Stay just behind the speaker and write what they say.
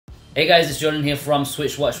Hey guys, it's Jordan here from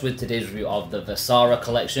SwitchWatch with today's review of the Vasara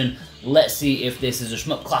Collection. Let's see if this is a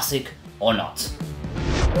shmup classic or not.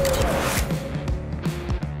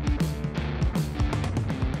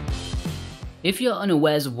 If you're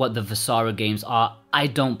unawares of what the Vasara games are, I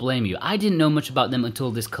don't blame you. I didn't know much about them until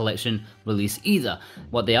this collection release either.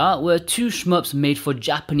 What they are were two shmups made for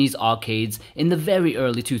Japanese arcades in the very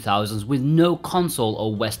early 2000s with no console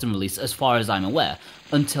or Western release as far as I'm aware.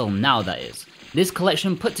 Until now, that is. This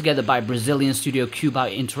collection, put together by Brazilian studio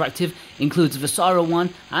Cubout Interactive, includes Vasara 1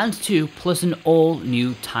 and 2 plus an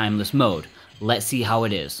all-new timeless mode. Let's see how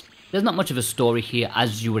it is. There's not much of a story here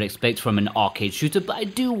as you would expect from an arcade shooter, but I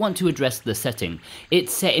do want to address the setting.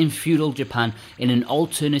 It's set in feudal Japan in an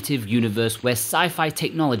alternative universe where sci-fi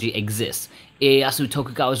technology exists. Ieyasu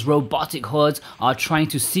Tokugawa's robotic hordes are trying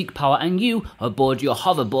to seek power and you, aboard your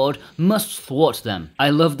hoverboard, must thwart them.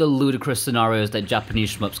 I love the ludicrous scenarios that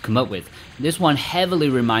Japanese shmups come up with. This one heavily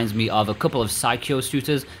reminds me of a couple of Saikyo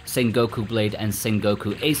shooters, Sengoku Blade and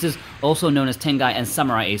Sengoku Aces, also known as Tengai and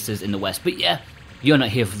Samurai Aces in the West, but yeah, you're not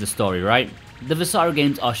here for the story, right? The Vasara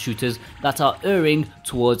games are shooters that are erring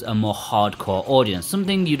towards a more hardcore audience,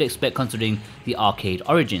 something you'd expect considering the arcade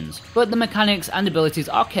origins. But the mechanics and abilities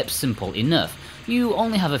are kept simple enough. You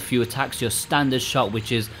only have a few attacks, your standard shot,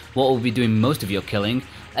 which is what will be doing most of your killing.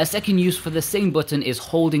 A second use for the same button is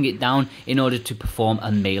holding it down in order to perform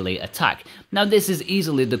a melee attack. Now this is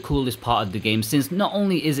easily the coolest part of the game, since not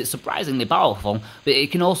only is it surprisingly powerful, but it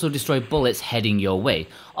can also destroy bullets heading your way.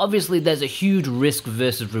 Obviously there's a huge risk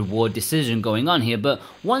versus reward decision going on here, but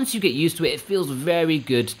once you get used to it, it feels very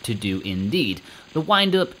good to do indeed. The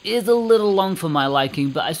wind up is a little long for my liking,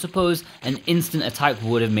 but I suppose an instant attack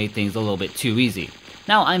would have made things a little bit too easy.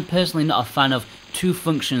 Now I'm personally not a fan of two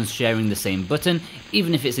functions sharing the same button,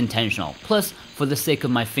 even if it's intentional. Plus, for the sake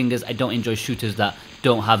of my fingers, I don't enjoy shooters that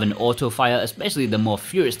don't have an auto fire, especially the more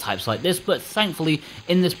furious types like this, but thankfully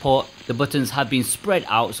in this port the buttons have been spread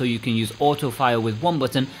out so you can use auto fire with one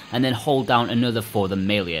button and then hold down another for the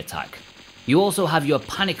melee attack. You also have your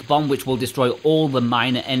panic bomb, which will destroy all the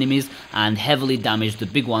minor enemies and heavily damage the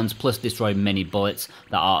big ones, plus destroy many bullets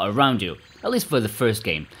that are around you, at least for the first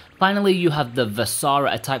game. Finally, you have the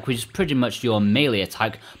Vasara attack, which is pretty much your melee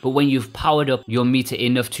attack, but when you've powered up your meter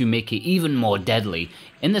enough to make it even more deadly.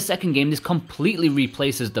 In the second game, this completely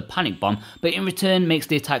replaces the panic bomb, but in return makes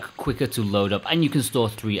the attack quicker to load up, and you can store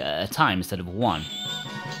 3 at a time instead of 1.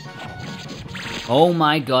 Oh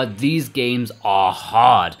my god, these games are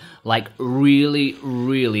hard. Like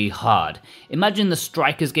really hard. Imagine the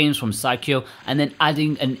Strikers games from Saikyo and then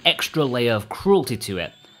adding an extra layer of cruelty to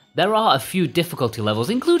it. There are a few difficulty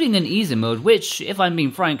levels, including an easy mode, which, if I'm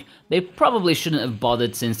being frank, they probably shouldn't have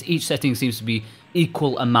bothered since each setting seems to be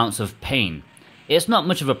equal amounts of pain. It's not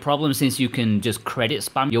much of a problem since you can just credit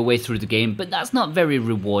spam your way through the game, but that's not very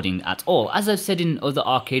rewarding at all. As I've said in other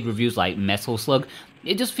arcade reviews like Metal Slug,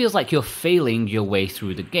 it just feels like you're failing your way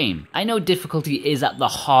through the game. I know difficulty is at the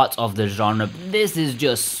heart of the genre, but this is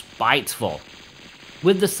just spiteful.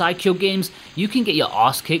 With the Saikyo games, you can get your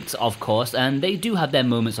ass kicked, of course, and they do have their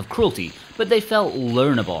moments of cruelty, but they felt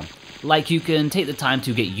learnable. Like you can take the time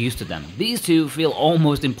to get used to them. These two feel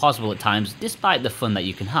almost impossible at times, despite the fun that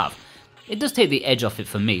you can have. It does take the edge off it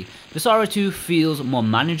for me. Vasara 2 feels more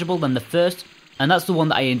manageable than the first, and that's the one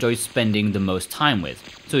that I enjoy spending the most time with.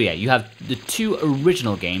 So yeah, you have the two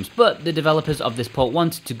original games, but the developers of this port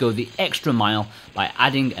wanted to go the extra mile by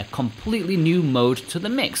adding a completely new mode to the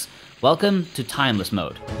mix. Welcome to Timeless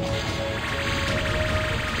Mode.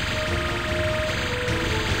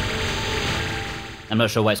 I'm not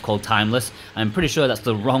sure why it's called Timeless. I'm pretty sure that's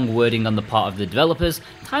the wrong wording on the part of the developers.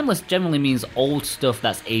 Timeless generally means old stuff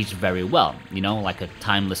that's aged very well, you know, like a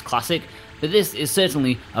timeless classic. But this is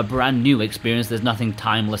certainly a brand new experience, there's nothing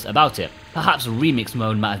timeless about it. Perhaps Remix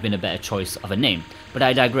Mode might have been a better choice of a name, but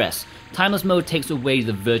I digress. Timeless Mode takes away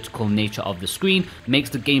the vertical nature of the screen, makes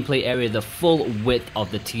the gameplay area the full width of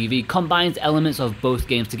the TV, combines elements of both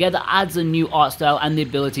games together, adds a new art style and the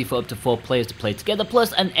ability for up to 4 players to play together,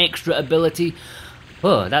 plus an extra ability.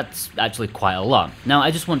 Oh, that's actually quite a lot. Now, I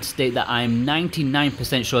just want to state that I'm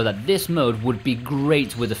 99% sure that this mode would be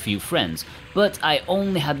great with a few friends, but I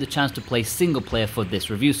only had the chance to play single player for this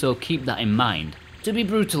review, so keep that in mind. To be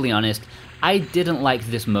brutally honest, I didn't like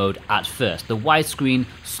this mode at first. The widescreen,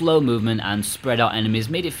 slow movement and spread out enemies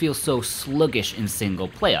made it feel so sluggish in single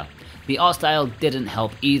player. The art style didn't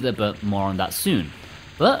help either, but more on that soon.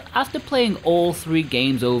 But after playing all 3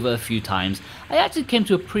 games over a few times, I actually came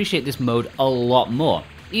to appreciate this mode a lot more,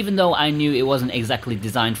 even though I knew it wasn't exactly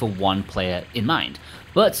designed for one player in mind.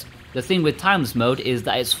 But the thing with Timeless Mode is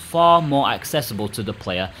that it's far more accessible to the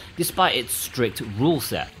player despite its strict rule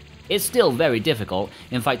set. It's still very difficult,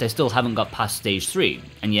 in fact I still haven't got past stage 3,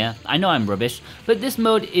 and yeah, I know I'm rubbish, but this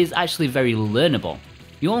mode is actually very learnable.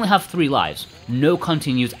 You only have 3 lives, no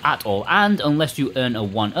continues at all, and unless you earn a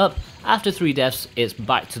 1-up, after 3 deaths it's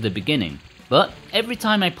back to the beginning. But every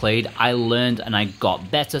time I played, I learned and I got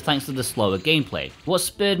better thanks to the slower gameplay. What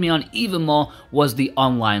spurred me on even more was the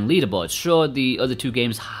online leaderboards. Sure, the other 2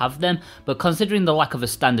 games have them, but considering the lack of a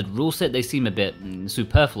standard rule set, they seem a bit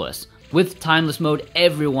superfluous. With Timeless mode,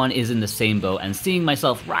 everyone is in the same boat, and seeing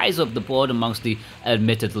myself rise up the board amongst the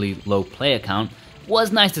admittedly low player count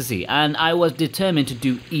was nice to see, and I was determined to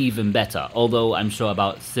do even better, although I'm sure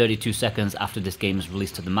about 32 seconds after this game is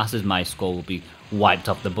released to the masses, my score will be wiped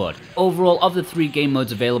off the board. Overall, of the 3 game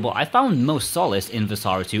modes available, I found most solace in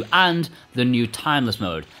Vasara 2 and the new Timeless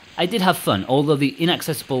mode. I did have fun, although the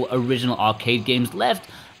inaccessible original arcade games left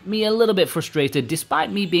me a little bit frustrated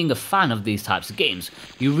despite me being a fan of these types of games.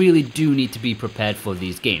 You really do need to be prepared for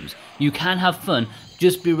these games. You can have fun,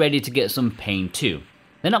 just be ready to get some pain too.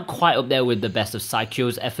 They're not quite up there with the best of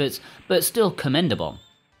Psycho's efforts, but still commendable.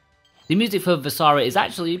 The music for Vasara is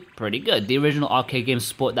actually pretty good. The original arcade games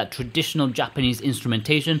sport that traditional Japanese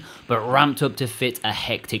instrumentation, but ramped up to fit a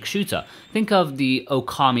hectic shooter. Think of the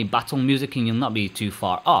Okami battle music and you'll not be too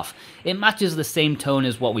far off. It matches the same tone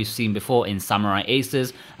as what we've seen before in Samurai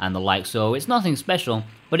Aces and the like, so it's nothing special,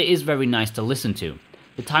 but it is very nice to listen to.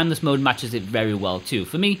 The Timeless mode matches it very well too.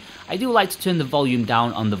 For me, I do like to turn the volume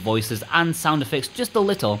down on the voices and sound effects just a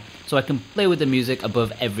little so I can play with the music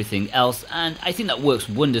above everything else, and I think that works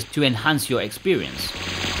wonders to enhance your experience.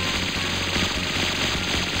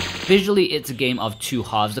 Visually, it's a game of 2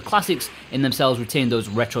 halves. The classics in themselves retain those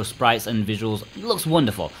retro sprites and visuals. It looks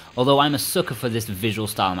wonderful. Although I'm a sucker for this visual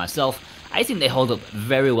style myself, I think they hold up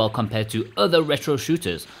very well compared to other retro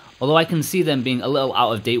shooters, although I can see them being a little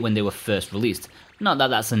out of date when they were first released. Not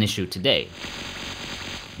that that's an issue today.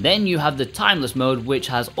 Then you have the Timeless mode, which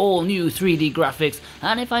has all new 3D graphics,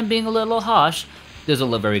 and if I'm being a little harsh,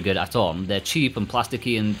 doesn't look very good at all. They're cheap and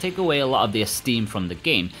plasticky and take away a lot of the esteem from the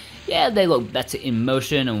game. Yeah, they look better in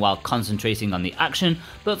motion and while concentrating on the action,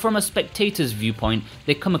 but from a spectator's viewpoint,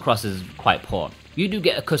 they come across as quite poor. You do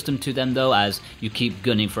get accustomed to them though, as you keep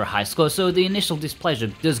gunning for a high score, so the initial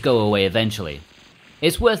displeasure does go away eventually.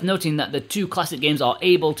 It's worth noting that the 2 classic games are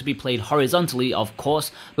able to be played horizontally, of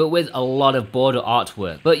course, but with a lot of border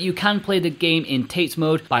artwork. But you can play the game in Tate's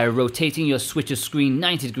mode by rotating your Switch's screen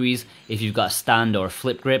 90 degrees if you've got a stand or a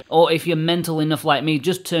flip grip, or if you're mental enough like me,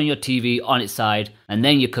 just turn your TV on its side, and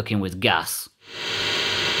then you're cooking with gas.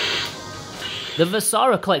 The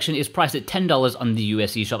Vasara Collection is priced at $10 on the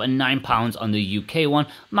US eShop and £9 on the UK one,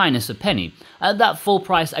 minus a penny. At that full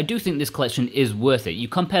price, I do think this collection is worth it. You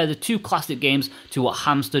compare the 2 classic games to what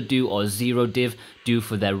Hamster do or Zero Div do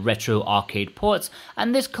for their retro arcade ports,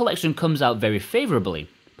 and this collection comes out very favourably.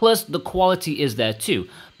 Plus, the quality is there too.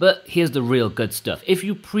 But here's the real good stuff. If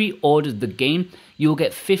you pre-ordered the game, you'll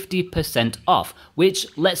get 50% off, which,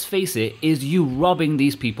 let's face it, is you robbing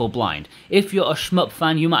these people blind. If you're a shmup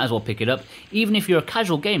fan, you might as well pick it up. Even if you're a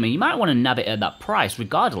casual gamer, you might want to nab it at that price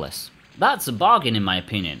regardless. That's a bargain in my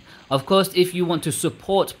opinion. Of course, if you want to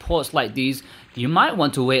support ports like these, you might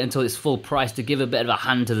want to wait until it's full price to give a bit of a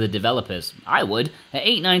hand to the developers. I would. At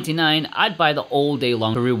 $8.99, I'd buy that all day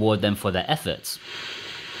long to reward them for their efforts.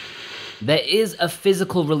 There is a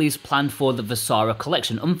physical release planned for the Vasara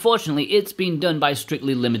Collection. Unfortunately, it's been done by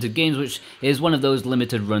Strictly Limited Games, which is one of those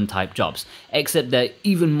limited run type jobs, except they're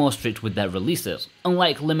even more strict with their releases.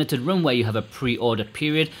 Unlike Limited Run where you have a pre-order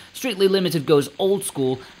period, Strictly Limited goes old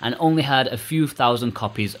school and only had a few thousand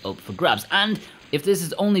copies up for grabs. And if this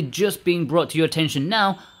is only just being brought to your attention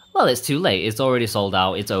now, well, it's too late. It's already sold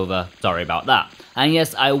out. It's over. Sorry about that. And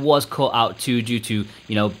yes, I was caught out too due to,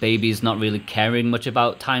 babies not really caring much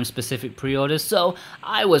about time-specific pre-orders, so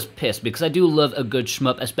I was pissed because I do love a good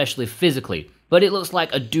shmup, especially physically. But it looks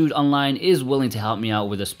like a dude online is willing to help me out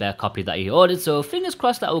with a spare copy that he ordered, so fingers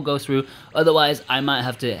crossed that will go through. Otherwise, I might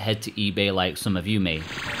have to head to eBay like some of you may.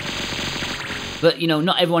 But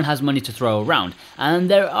not everyone has money to throw around, and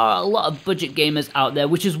there are a lot of budget gamers out there,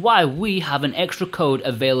 which is why we have an extra code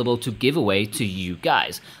available to give away to you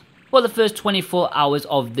guys. For the first 24 hours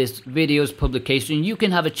of this video's publication, you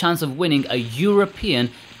can have a chance of winning a European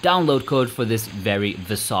download code for this very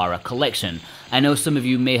Vasara Collection. I know some of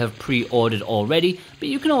you may have pre-ordered already, but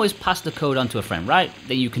you can always pass the code on to a friend, right?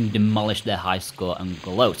 Then you can demolish their high score and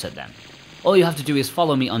gloat at them. All you have to do is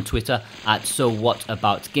follow me on Twitter at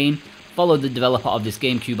SoWhatAboutGame, follow the developer of this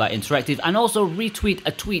game, Cuba Interactive, and also retweet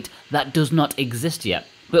a tweet that does not exist yet,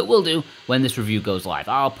 but will do when this review goes live.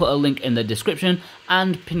 I'll put a link in the description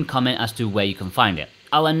and pin comment as to where you can find it.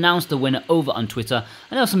 I'll announce the winner over on Twitter.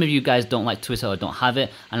 I know some of you guys don't like Twitter or don't have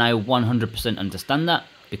it, and I 100% understand that,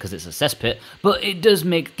 because it's a cesspit, but it does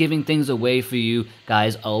make giving things away for you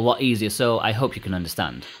guys a lot easier, so I hope you can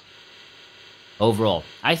understand. Overall,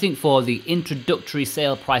 I think for the introductory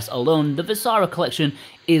sale price alone, the Vasara Collection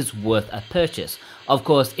is worth a purchase. Of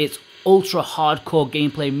course, its ultra hardcore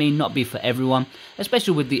gameplay may not be for everyone,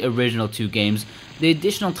 especially with the original 2 games. The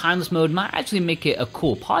additional timeless mode might actually make it a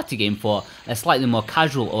cool party game for a slightly more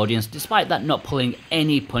casual audience, despite that not pulling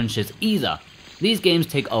any punches either. These games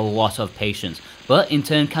take a lot of patience, but in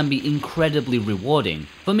turn can be incredibly rewarding.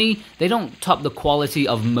 For me, they don't top the quality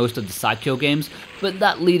of most of the Psycho games, but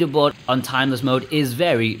that leaderboard on timeless mode is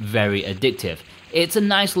very, very addictive. It's a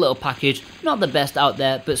nice little package, not the best out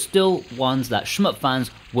there, but still ones that Shmup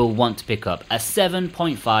fans will want to pick up, a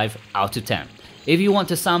 7.5 out of 10. If you want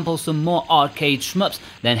to sample some more arcade shmups,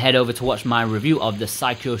 then head over to watch my review of the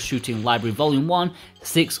Psycho Shooting Library Volume 1,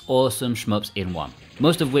 6 awesome shmups in one,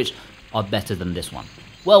 most of which are better than this one.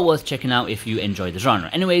 Well worth checking out if you enjoy the genre.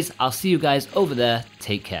 Anyways, I'll see you guys over there,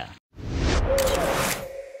 take care.